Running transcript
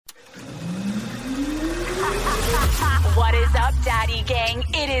What is up, Daddy Gang?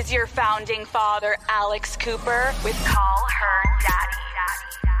 It is your founding father, Alex Cooper, with Call Her Daddy.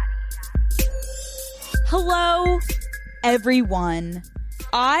 Hello, everyone.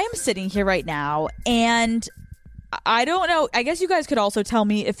 I'm sitting here right now, and I don't know. I guess you guys could also tell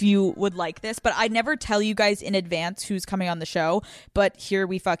me if you would like this, but I never tell you guys in advance who's coming on the show. But here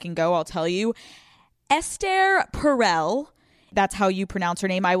we fucking go. I'll tell you. Esther Perel. That's how you pronounce her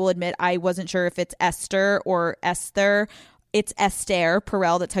name. I will admit I wasn't sure if it's Esther or Esther. It's Esther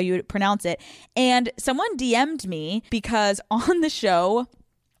Perel. That's how you pronounce it. And someone DM'd me because on the show,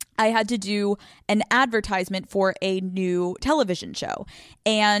 I had to do an advertisement for a new television show.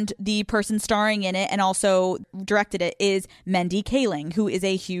 And the person starring in it and also directed it is Mindy Kaling, who is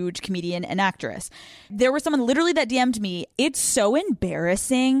a huge comedian and actress. There was someone literally that DM'd me. It's so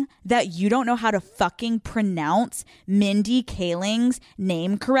embarrassing that you don't know how to fucking pronounce Mindy Kaling's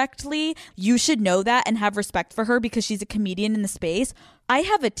name correctly. You should know that and have respect for her because she's a comedian in the space. I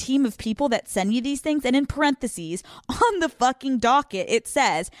have a team of people that send me these things, and in parentheses on the fucking docket, it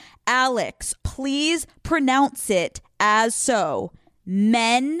says, Alex, please pronounce it as so.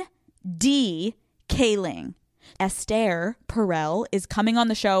 Mindy Kaling. Esther Perel is coming on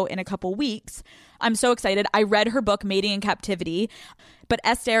the show in a couple weeks. I'm so excited. I read her book, Mating in Captivity, but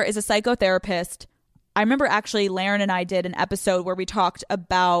Esther is a psychotherapist. I remember actually Laren and I did an episode where we talked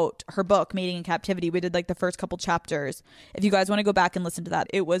about her book, Mating in Captivity. We did like the first couple chapters. If you guys want to go back and listen to that,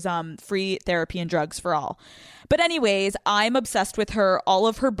 it was free therapy and drugs for all. But anyways, I'm obsessed with her. All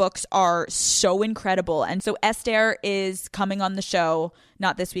of her books are so incredible. And so Esther is coming on the show,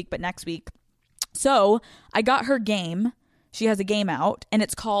 not this week, but next week. So I got her game. She has a game out and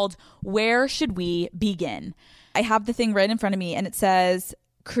it's called Where Should We Begin? I have the thing right in front of me and it says,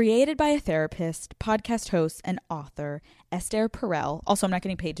 created by a therapist, podcast host, and author, Esther Perel. Also, I'm not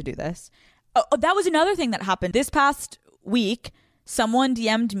getting paid to do this. Oh, that was another thing that happened. This past week, someone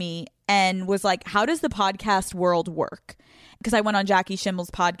DM'd me and was like, how does the podcast world work? Because I went on Jackie Schimmel's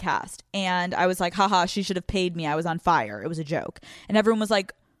podcast and I was like, haha, she should have paid me. I was on fire. It was a joke. And everyone was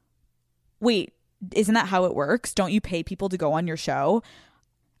like, wait, isn't that how it works? Don't you pay people to go on your show?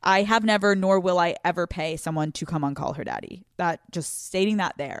 I have never, nor will I ever pay someone to come on Call Her Daddy. That, just stating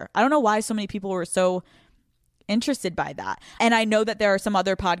that there. I don't know why so many people were so interested by that. And I know that there are some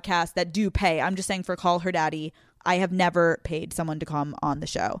other podcasts that do pay. I'm just saying for Call Her Daddy, I have never paid someone to come on the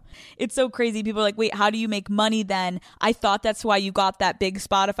show. It's so crazy. People are like, wait, how do you make money then? I thought that's why you got that big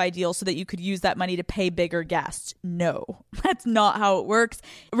Spotify deal so that you could use that money to pay bigger guests. No, that's not how it works.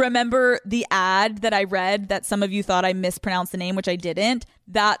 Remember the ad that I read that some of you thought I mispronounced the name, which I didn't?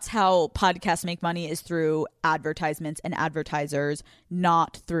 That's how podcasts make money, is through advertisements and advertisers,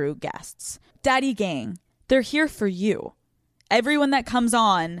 not through guests. Daddy Gang, they're here for you. Everyone that comes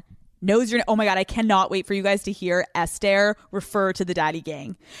on knows your... Oh my God, I cannot wait for you guys to hear Esther refer to the Daddy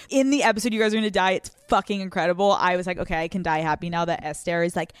Gang. In the episode you guys are going to die, it's fucking incredible. I was like, okay, I can die happy now that Esther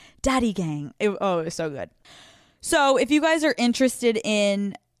is like, Daddy Gang. It was so good. So if you guys are interested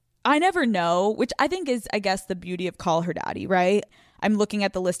in... I never know, which I think is, I guess, the beauty of Call Her Daddy, right? I'm looking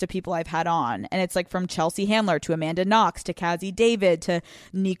at the list of people I've had on, and it's like from Chelsea Handler to Amanda Knox to Kazi David to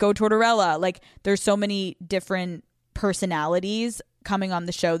Nico Tortorella. Like, there's so many different personalities coming on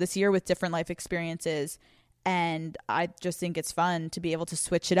the show this year with different life experiences, and I just think it's fun to be able to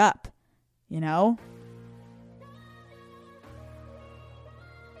switch it up, you know?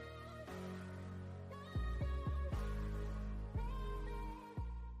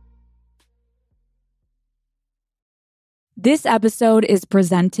 This episode is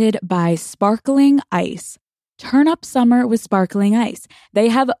presented by Sparkling Ice. Turn up summer with Sparkling Ice. They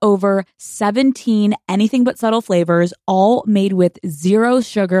have over 17 anything but subtle flavors, all made with zero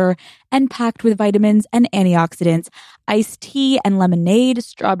sugar and packed with vitamins and antioxidants. Iced tea and lemonade,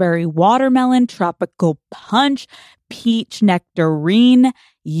 strawberry watermelon, tropical punch, peach nectarine.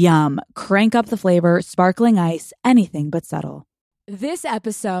 Yum. Crank up the flavor. Sparkling Ice, anything but subtle. This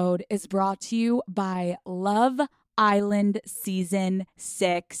episode is brought to you by Love Island Season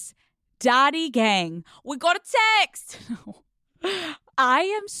 6. Daddy Gang, we got a text. I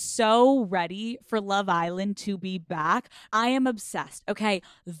am so ready for Love Island to be back. I am obsessed. Okay,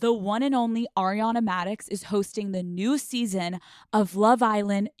 the one and only Ariana Madix is hosting the new season of Love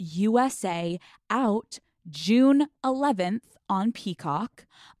Island USA, out June 11th on Peacock.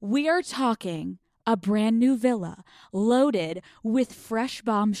 We are talking a brand new villa loaded with fresh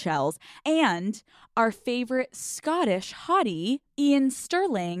bombshells, and our favorite Scottish hottie, Ian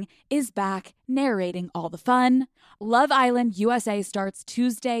Sterling, is back narrating all the fun. Love Island USA starts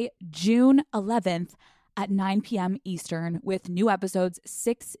Tuesday, June 11th at 9 p.m. Eastern, with new episodes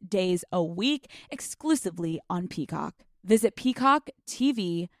 6 days a week, exclusively on Peacock. Visit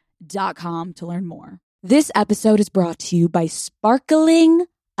peacocktv.com to learn more. This episode is brought to you by Sparkling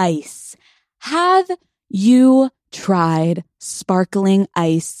Ice. Have you tried Sparkling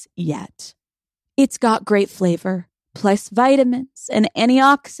Ice yet? It's got great flavor, plus vitamins and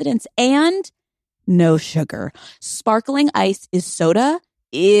antioxidants, and no sugar. Sparkling Ice is soda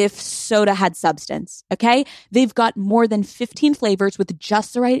if soda had substance, okay? They've got more than 15 flavors with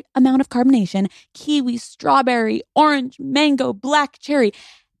just the right amount of carbonation: kiwi, strawberry, orange, mango, black cherry.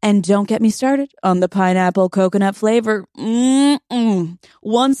 And don't get me started on the pineapple coconut flavor.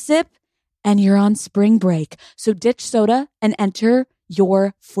 One sip and you're on spring break. So ditch soda and enter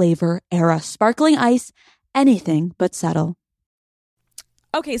your flavor era. Sparkling Ice, anything but subtle.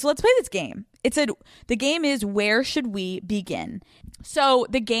 Okay, so let's play this game. The game is Where Should We Begin? So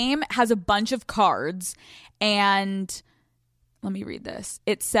the game has a bunch of cards, and let me read this.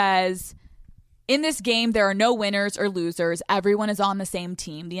 It says, in this game, there are no winners or losers. Everyone is on the same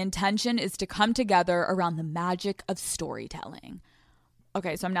team. The intention is to come together around the magic of storytelling.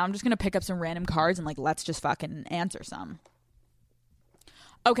 Okay, so I'm just going to pick up some random cards and let's just fucking answer some.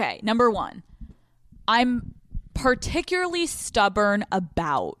 Okay, number 1. I'm particularly stubborn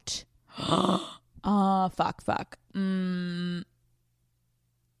about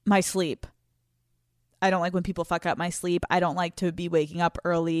my sleep. I don't like when people fuck up my sleep. I don't like to be waking up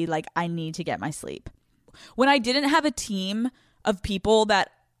early. I need to get my sleep. When I didn't have a team of people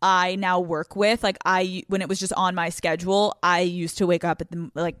that I now work with, when it was just on my schedule, I used to wake up at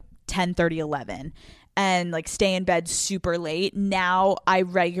 10:30, 11 and stay in bed super late. Now I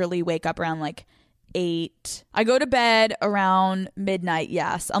regularly wake up around 8. I go to bed around midnight,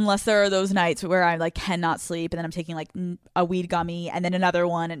 yes, unless there are those nights where I cannot sleep, and then I'm taking a weed gummy and then another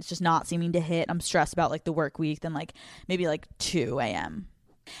one and it's just not seeming to hit. I'm stressed about the work week. Then maybe 2 a.m.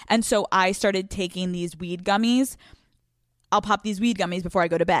 And so I started taking these weed gummies. I'll pop these weed gummies before I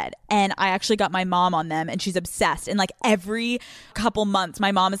go to bed. And I actually got my mom on them, and she's obsessed. And every couple months,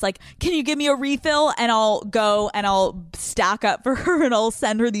 my mom is like, can you give me a refill? And I'll go and I'll stack up for her and I'll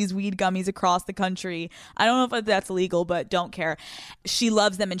send her these weed gummies across the country. I don't know if that's legal, but don't care. She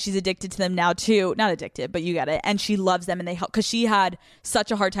loves them and she's addicted to them now too. Not addicted, but you get it. And she loves them, and they help because she had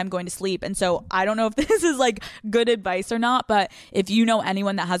such a hard time going to sleep. And so I don't know if this is good advice or not, but if you know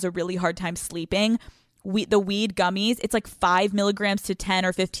anyone that has a really hard time sleeping, the weed gummies, it's 5 milligrams to 10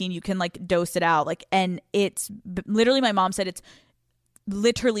 or 15. You can dose it out. And it's literally, my mom said it's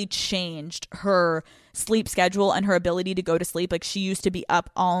literally changed her sleep schedule and her ability to go to sleep. She used to be up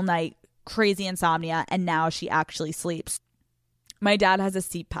all night, crazy insomnia, and now she actually sleeps. My dad has a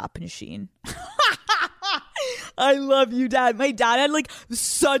CPAP machine. I love you, Dad. My dad had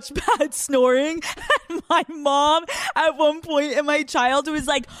such bad snoring. And my mom at one point in my childhood was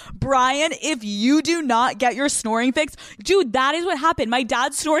like, Brian, if you do not get your snoring fixed, dude, that is what happened. My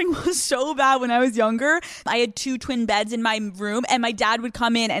dad's snoring was so bad when I was younger. I had 2 twin beds in my room, and my dad would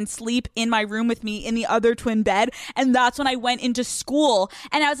come in and sleep in my room with me in the other twin bed. And that's when I went into school.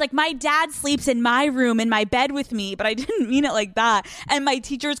 And I was like, my dad sleeps in my room in my bed with me, but I didn't mean it like that. And my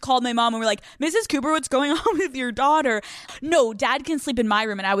teachers called my mom and were like, Mrs. Cooper, what's going on with your daughter? No, Dad can sleep in my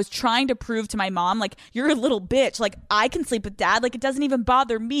room. And I was trying to prove to my mom, you're a little bitch. I can sleep with Dad. It doesn't even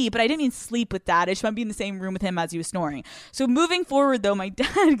bother me, but I didn't mean sleep with Dad. I just want to be in the same room with him as he was snoring. So moving forward though, my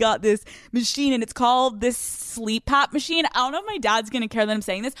dad got this machine, and it's called this sleep pap machine. I don't know if my dad's going to care that I'm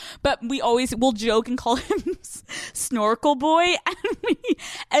saying this, but we'll joke and call him Snorkel Boy. And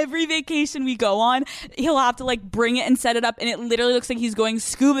every vacation we go on, he'll have to bring it and set it up, and it literally looks like he's going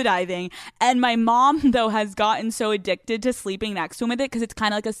scuba diving. And my mom though has gotten so addicted to sleeping next to him with it because it's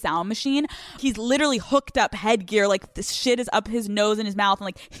kind of like a sound machine. He's literally hooked up headgear, this shit is up his nose and his mouth,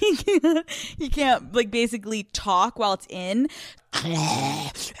 and he can't basically talk while it's in.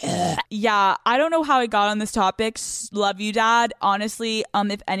 Yeah, I don't know how I got on this topic. Love you, Dad. Honestly,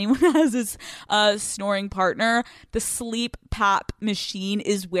 if anyone has this snoring partner, the sleep pap machine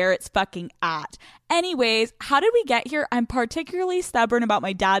is where it's fucking at. Anyways, how did we get here? I'm particularly stubborn about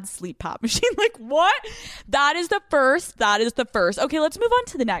my dad's sleep pap machine. What? That is the first. Okay, let's move on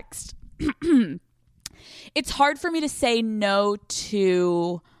to the next. It's hard for me to say no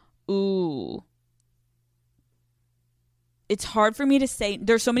to it's hard for me to say,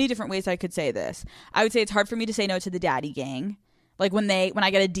 there's so many different ways I could say this. I would say it's hard for me to say no to the daddy gang. When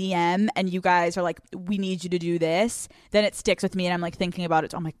I get a DM and you guys are like, we need you to do this, then it sticks with me, and I'm thinking about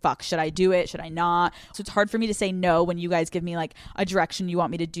it. So I'm like, fuck, should I do it? Should I not? So it's hard for me to say no when you guys give me a direction you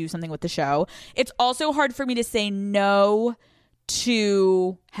want me to do something with the show. It's also hard for me to say no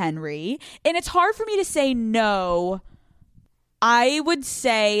to Henry. And it's hard for me to say no. I would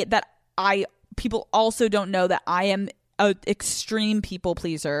say that people also don't know that I am an extreme people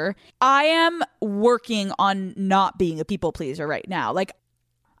pleaser. I am working on not being a people pleaser right now. Like,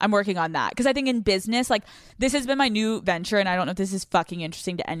 I'm working on that because I think in business, like, this has been my new venture, and I don't know if this is fucking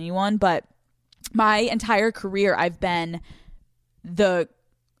interesting to anyone, but my entire career I've been the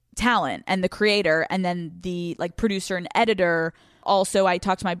talent and the creator and then the like producer and editor. Also, I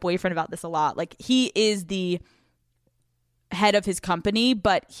talk to my boyfriend about this a lot. Like, he is the head of his company,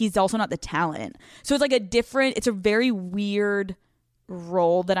 but he's also not the talent. So it's like it's a very weird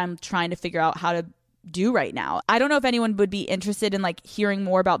role that I'm trying to figure out how to do right now. I don't know if anyone would be interested in like hearing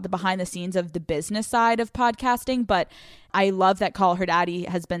more about the behind the scenes of the business side of podcasting, but I love that Call Her Daddy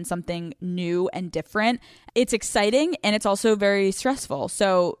has been something new and different. It's exciting and it's also very stressful.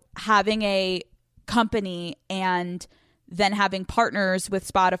 So having a company and then having partners with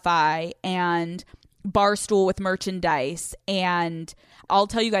Spotify and Barstool with merchandise, and I'll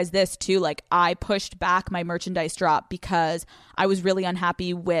tell you guys this too, like, I pushed back my merchandise drop because I was really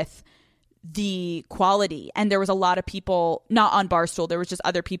unhappy with the quality, and there was a lot of people not on Barstool, there was just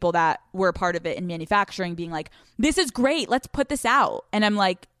other people that were a part of it in manufacturing being like, this is great, let's put this out. And I'm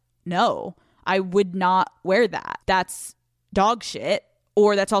like, no, I would not wear that. That's dog shit.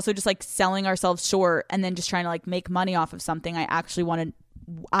 Or that's also just like selling ourselves short and then just trying to like make money off of something I actually want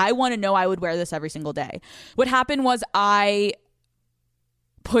to know I would wear this every single day. What happened was I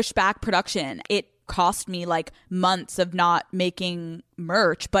pushed back production. It cost me like months of not making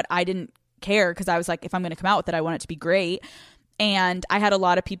merch, but I didn't care because I was like, if I'm going to come out with it, I want it to be great. And I had a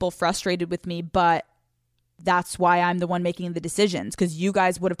lot of people frustrated with me, but that's why I'm the one making the decisions, because you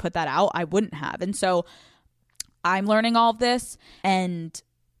guys would have put that out, I wouldn't have. And so I'm learning all of this and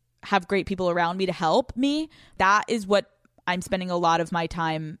have great people around me to help me. That is what I'm spending a lot of my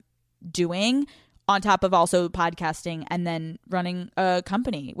time doing, on top of also podcasting and then running a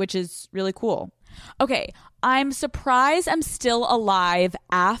company, which is really cool. Okay, I'm surprised I'm still alive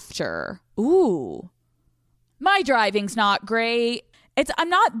after. Ooh, my driving's not great. I'm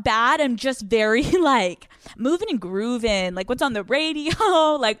not bad. I'm just very like moving and grooving. Like, what's on the radio?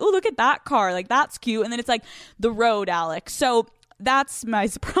 Like, oh, look at that car. Like, that's cute. And then it's like the road, Alex. So that's my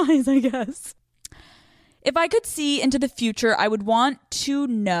surprise, I guess. If I could see into the future, I would want to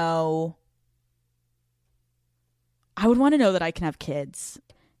know that I can have kids.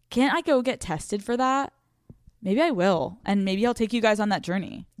 Can't I go get tested for that? Maybe I will. And maybe I'll take you guys on that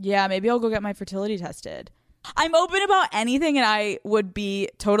journey. Yeah, maybe I'll go get my fertility tested. I'm open about anything, and I would be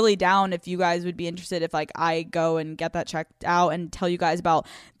totally down if you guys would be interested if like I go and get that checked out and tell you guys about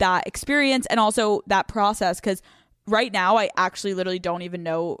that experience and also that process, because right now I actually literally don't even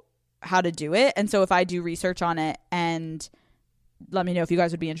know how to do it. And so if I do research on it, and let me know if you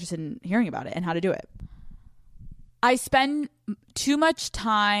guys would be interested in hearing about it and how to do it. I spend too much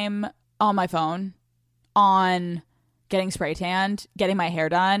time on my phone on getting spray tanned, getting my hair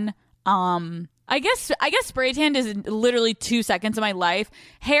done. I guess spray tanned is literally 2 seconds of my life.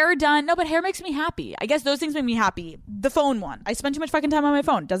 Hair done. No, but hair makes me happy. I guess those things make me happy. The phone one. I spend too much fucking time on my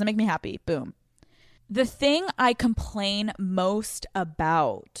phone. Doesn't make me happy. Boom. The thing I complain most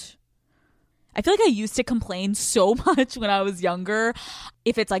about. I feel like I used to complain so much when I was younger.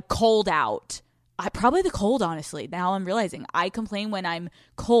 If it's like cold out. Probably the cold, honestly. Now I'm realizing I complain when I'm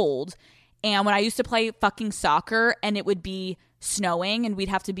cold. And when I used to play fucking soccer and it would be snowing and we'd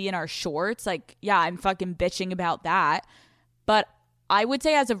have to be in our shorts, like, yeah, I'm fucking bitching about that. But I would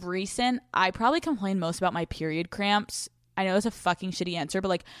say as of recent, I probably complain most about my period cramps. I know it's a fucking shitty answer, but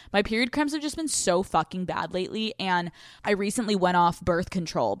like my period cramps have just been so fucking bad lately. And I recently went off birth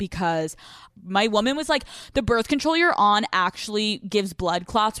control because my woman was like, the birth control you're on actually gives blood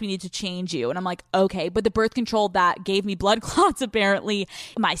clots. We need to change you. And I'm like, okay. But the birth control that gave me blood clots, apparently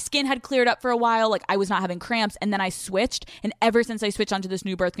my skin had cleared up for a while. Like, I was not having cramps. And then I switched. And ever since I switched onto this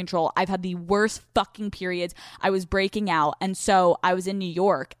new birth control, I've had the worst fucking periods. I was breaking out. And so I was in New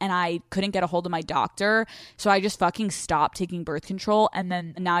York and I couldn't get a hold of my doctor. So I just fucking stopped taking birth control, and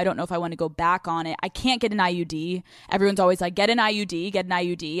then now I don't know if I want to go back on it. I can't get an IUD. Everyone's always like, get an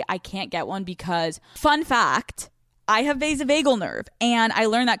IUD. I can't get one because, fun fact, I have vasovagal nerve, and I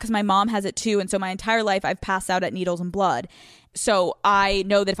learned that because my mom has it too, and so my entire life I've passed out at needles and blood. So I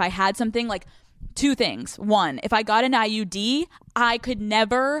know that if I had something, like, two things. One, if I got an IUD, I could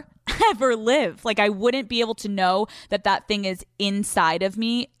never ever live. Like, I wouldn't be able to know that that thing is inside of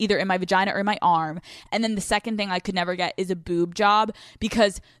me, either in my vagina or in my arm. And then the second thing I could never get is a boob job,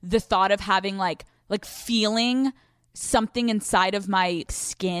 because the thought of having like feeling something inside of my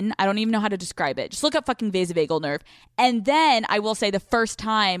skin, I don't even know how to describe it. Just look up fucking vasovagal nerve. And then I will say, the first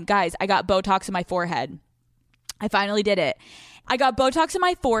time, guys, I got Botox in my forehead. I finally did it. I got Botox in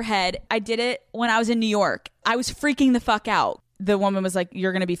my forehead. I did it when I was in New York. I was freaking the fuck out. The woman was like,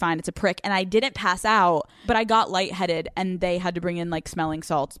 you're going to be fine. It's a prick. And I didn't pass out, but I got lightheaded and they had to bring in like smelling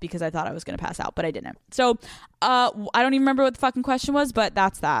salts because I thought I was going to pass out, but I didn't. So I don't even remember what the fucking question was, but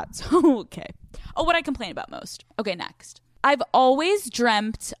that's that. So, okay. Oh, what I complain about most. Okay, next. I've always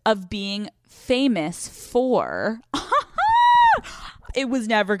dreamt of being famous for... It was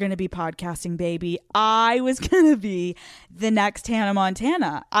never going to be podcasting, baby. I was going to be the next Hannah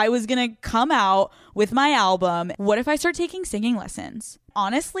Montana. I was going to come out with my album. What if I start taking singing lessons?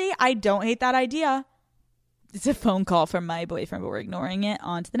 Honestly, I don't hate that idea. It's a phone call from my boyfriend, but we're ignoring it.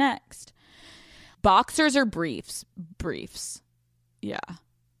 On to the next. Boxers or briefs? Briefs. Yeah.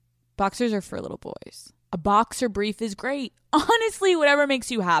 Boxers are for little boys. A boxer brief is great. Honestly, whatever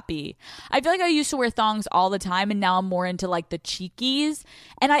makes you happy. I feel like I used to wear thongs all the time and now I'm more into like the cheekies.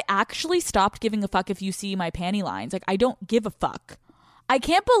 And I actually stopped giving a fuck if you see my panty lines. Like, I don't give a fuck. I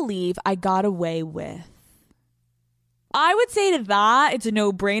can't believe I got away with. I would say to that, it's a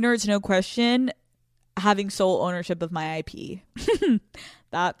no-brainer. It's no question. Having sole ownership of my IP.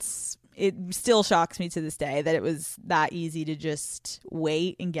 It still shocks me to this day that it was that easy to just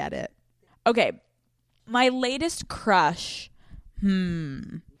wait and get it. Okay. My latest crush,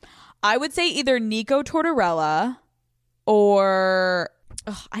 I would say either Nico Tortorella or,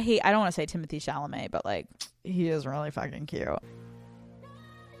 I don't want to say Timothy Chalamet, but like, he is really fucking cute.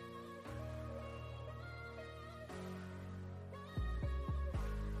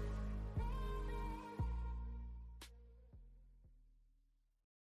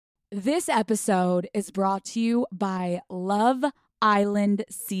 This episode is brought to you by Love Island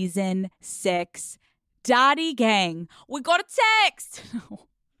Season 6. Daddy gang, we got a text.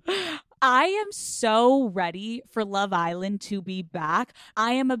 I am so ready for Love Island to be back.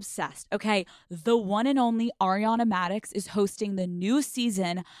 I am obsessed. Okay, the one and only Ariana Madix is hosting the new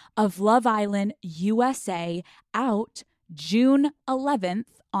season of Love Island USA out June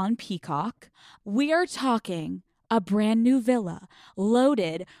 11th on Peacock. We are talking a brand new villa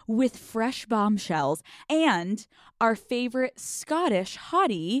loaded with fresh bombshells, and our favorite Scottish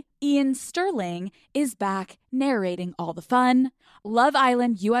hottie, Ian Sterling, is back narrating all the fun. Love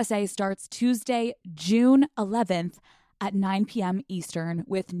Island USA starts Tuesday, June 11th at 9 p.m. Eastern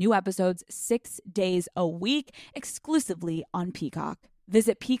with new episodes 6 days a week exclusively on Peacock.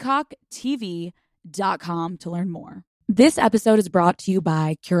 Visit peacocktv.com to learn more. This episode is brought to you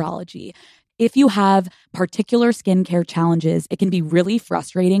by Curology. If you have particular skincare challenges, it can be really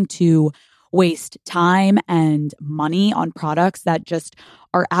frustrating to waste time and money on products that just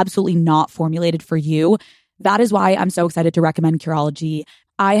are absolutely not formulated for you. That is why I'm so excited to recommend Curology.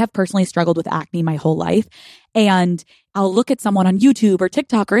 I have personally struggled with acne my whole life, and I'll look at someone on YouTube or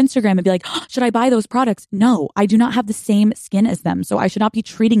TikTok or Instagram and be like, oh, should I buy those products? No, I do not have the same skin as them, so I should not be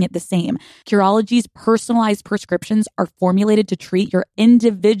treating it the same. Curology's personalized prescriptions are formulated to treat your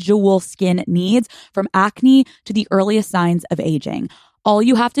individual skin needs, from acne to the earliest signs of aging. All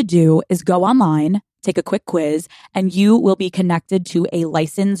you have to do is go online, take a quick quiz, and you will be connected to a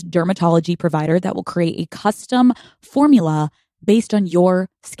licensed dermatology provider that will create a custom formula based on your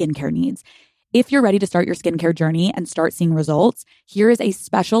skincare needs. If you're ready to start your skincare journey and start seeing results, here is a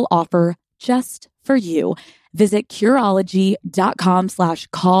special offer just for you. Visit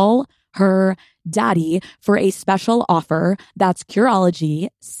Curology.com/callherdaddy for a special offer. That's Curology,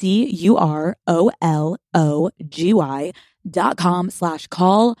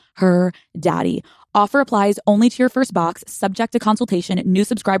 Curology.com/callherdaddy. Offer applies only to your first box, subject to consultation, new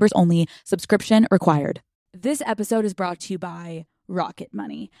subscribers only, subscription required. This episode is brought to you by Rocket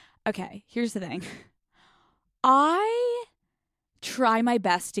Money. Okay, here's the thing. I try my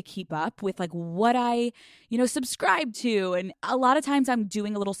best to keep up with like what I, subscribe to. And a lot of times I'm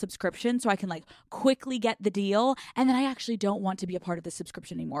doing a little subscription so I can like quickly get the deal. And then I actually don't want to be a part of the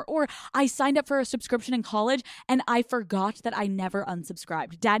subscription anymore. Or I signed up for a subscription in college and I forgot that I never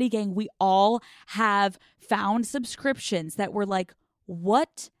unsubscribed. Daddy gang, we all have found subscriptions that were like,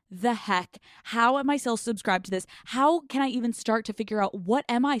 what the heck? How am I still subscribed to this? How can I even start to figure out what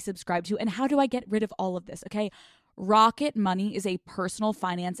am I subscribed to and how do I get rid of all of this? Okay. Rocket Money is a personal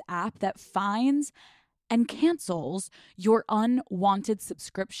finance app that finds and cancels your unwanted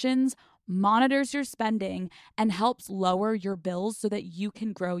subscriptions, monitors your spending, and helps lower your bills so that you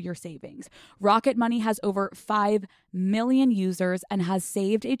can grow your savings. Rocket Money has over 5 million users and has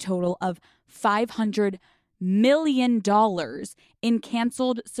saved a total of $500 million in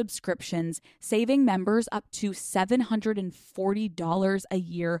canceled subscriptions, saving members up to $740 a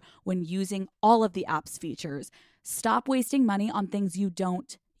year when using all of the app's features. Stop wasting money on things you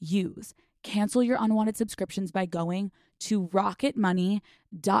don't use. Cancel your unwanted subscriptions by going to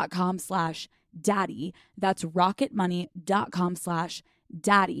rocketmoney.com/daddy. That's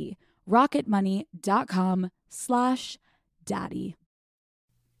rocketmoney.com/daddy. rocketmoney.com/daddy.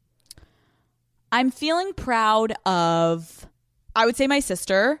 I'm feeling proud of, I would say, my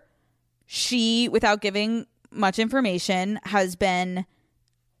sister. She, without giving much information, has been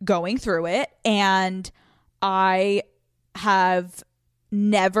going through it, and I have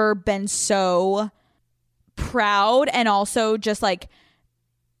never been so proud and also just like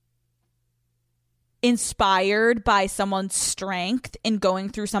inspired by someone's strength in going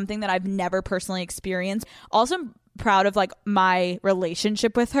through something that I've never personally experienced. Also proud of like my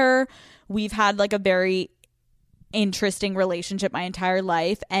relationship with her. We've had like a very interesting relationship my entire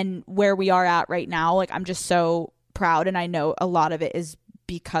life, and where we are at right now, like I'm just so proud, and I know a lot of it is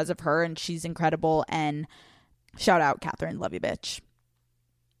because of her, and she's incredible. And shout out Catherine, love you, bitch.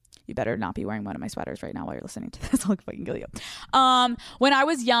 You better not be wearing one of my sweaters right now while you're listening to this. I'll fucking kill you. When I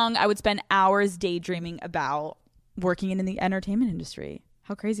was young, I would spend hours daydreaming about working in the entertainment industry.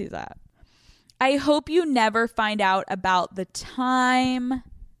 How crazy is that? I hope you never find out about the time.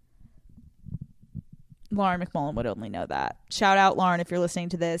 Lauren McMullen would only know that. Shout out, Lauren, if you're listening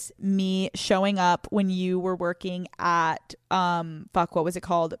to this. Me showing up when you were working at, what was it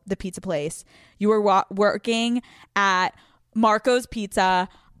called? The pizza place. You were working at Marco's Pizza.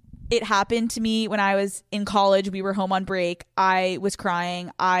 It happened to me when I was in college. We were home on break. I was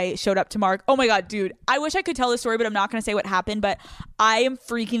crying. I showed up to Mark. Oh my God, dude. I wish I could tell this story, but I'm not going to say what happened. But I am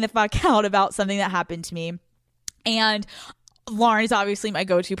freaking the fuck out about something that happened to me. And Lauren is obviously my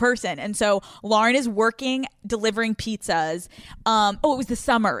go-to person. And so Lauren is working, delivering pizzas. It was the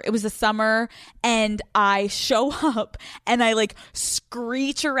summer. It was the summer. And I show up and I like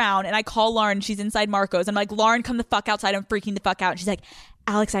screech around and I call Lauren. She's inside Marco's. I'm like, Lauren, come the fuck outside. I'm freaking the fuck out. And she's like,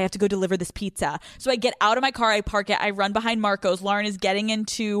 Alex, I have to go deliver this pizza. So I get out of my car, I park it, I run behind Marco's. Lauren is getting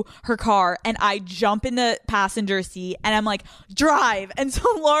into her car and I jump in the passenger seat and I'm like, drive. And so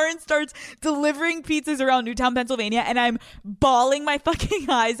Lauren starts delivering pizzas around Newtown, Pennsylvania, and I'm bawling my fucking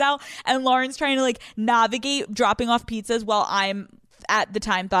eyes out. And Lauren's trying to like navigate dropping off pizzas while I'm at the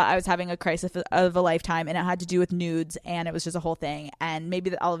time thought I was having a crisis of a lifetime, and it had to do with nudes, and it was just a whole thing. And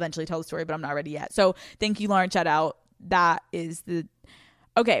maybe I'll eventually tell the story, but I'm not ready yet. So thank you, Lauren. Shout out. That is the...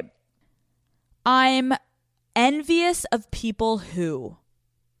 Okay, I'm envious of people who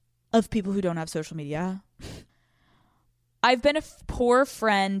don't have social media. I've been a poor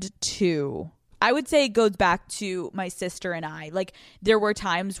friend too. I would say it goes back to my sister and I. Like, there were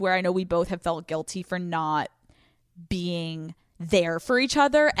times where I know we both have felt guilty for not being there for each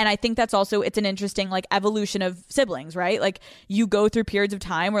other, and I think that's also, it's an interesting like evolution of siblings, right? Like, you go through periods of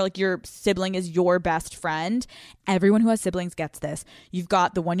time where like your sibling is your best friend. Everyone who has siblings gets this. You've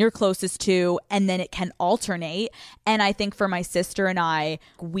got the one you're closest to, and then it can alternate. And I think for my sister and I,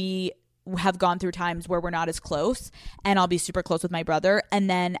 we have gone through times where we're not as close, and I'll be super close with my brother, and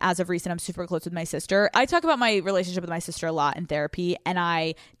then as of recent I'm super close with my sister. I talk about my relationship with my sister a lot in therapy, and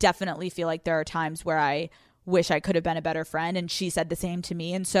I definitely feel like there are times where I wish I could have been a better friend, and she said the same to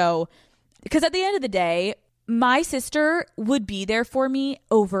me. And so, because at the end of the day, my sister would be there for me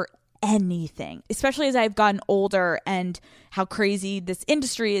over anything, especially as I've gotten older and how crazy this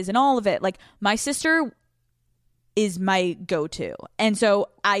industry is and all of it. Like, my sister is my go-to. And so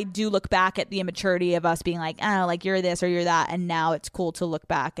I do look back at the immaturity of us being like, oh, like you're this or you're that. And now it's cool to look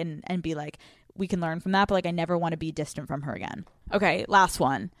back and be like, we can learn from that. But like, I never want to be distant from her again. Okay, last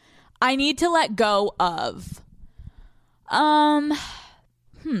one. I need to let go of,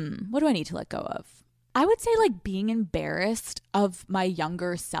 what do I need to let go of? I would say like being embarrassed of my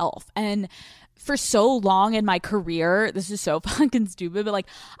younger self. And for so long in my career, this is so fucking stupid, but like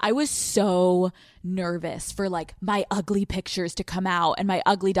I was so nervous for like my ugly pictures to come out and my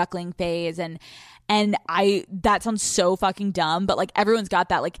ugly duckling phase. And that sounds so fucking dumb, but like everyone's got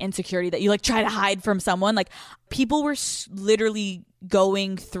that like insecurity that you like try to hide from someone. Like, people were literally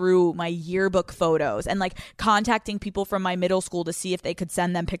going through my yearbook photos and like contacting people from my middle school to see if they could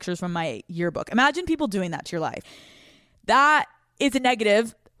send them pictures from my yearbook. Imagine people doing that to your life. That is a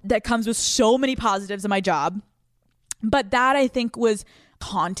negative that comes with so many positives in my job. But that, I think, was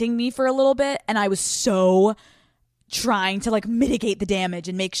haunting me for a little bit, and I was so trying to like mitigate the damage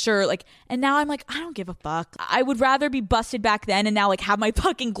and make sure like, and now I'm like, I don't give a fuck. I would rather be busted back then and now like have my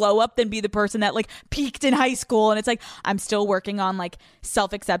fucking glow up than be the person that like peaked in high school. And it's like, I'm still working on like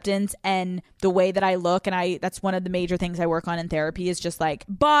self-acceptance and the way that I look. And that's one of the major things I work on in therapy is just like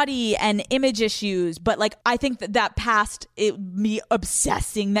body and image issues. But like, I think that past me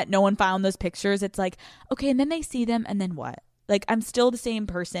obsessing that no one found those pictures, it's like, okay, and then they see them and then what? Like, I'm still the same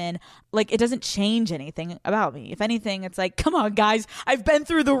person. Like, it doesn't change anything about me. If anything, it's like, come on, guys, I've been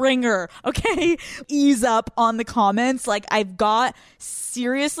through the ringer, okay? Ease up on the comments. Like, I've got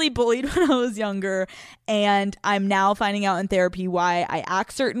seriously bullied when I was younger, and I'm now finding out in therapy why I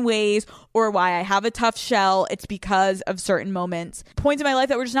act certain ways or why I have a tough shell. It's because of certain moments, points in my life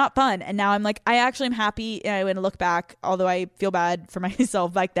that were just not fun. And now I'm like, I actually am happy. And I want to look back, although I feel bad for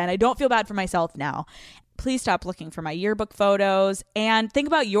myself back then. I don't feel bad for myself now. Please stop looking for my yearbook photos and think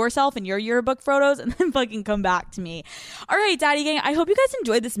about yourself and your yearbook photos and then fucking come back to me. All right, Daddy Gang, I hope you guys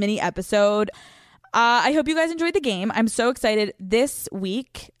enjoyed this mini episode. I hope you guys enjoyed the game. I'm so excited. This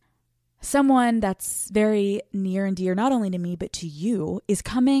week, someone that's very near and dear, not only to me, but to you, is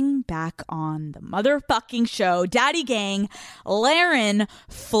coming back on the motherfucking show. Daddy Gang, Lauren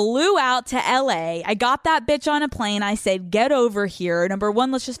flew out to LA. I got that bitch on a plane. I said, get over here. Number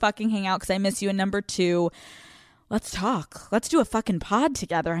one, let's just fucking hang out because I miss you. And number two, let's talk. Let's do a fucking pod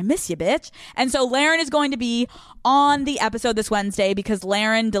together. I miss you, bitch. And so Lauren is going to be on the episode this Wednesday because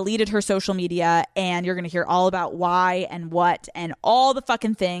Lauren deleted her social media, and you're going to hear all about why and what and all the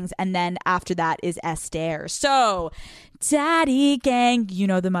fucking things. And then after that is Esther. So, Daddy Gang, you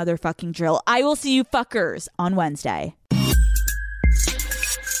know the motherfucking drill. I will see you fuckers on Wednesday.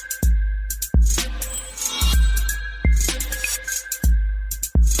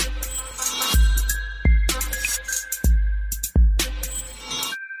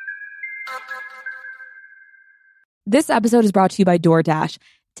 This episode is brought to you by DoorDash.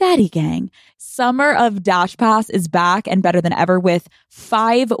 Daddy Gang, summer of Dash Pass is back and better than ever with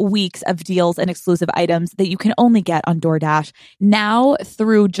 5 weeks of deals and exclusive items that you can only get on DoorDash. Now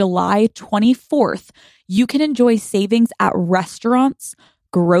through July 24th, you can enjoy savings at restaurants,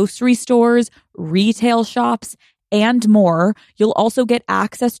 grocery stores, retail shops, and more. You'll also get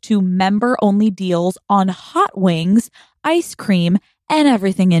access to member-only deals on hot wings, ice cream, and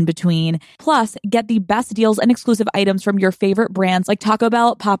everything in between. Plus, get the best deals and exclusive items from your favorite brands like Taco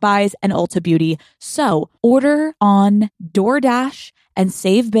Bell, Popeyes, and Ulta Beauty. So, order on DoorDash and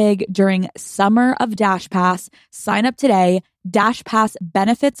save big during Summer of Dash Pass. Sign up today. Dash Pass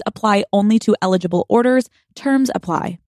benefits apply only to eligible orders. Terms apply.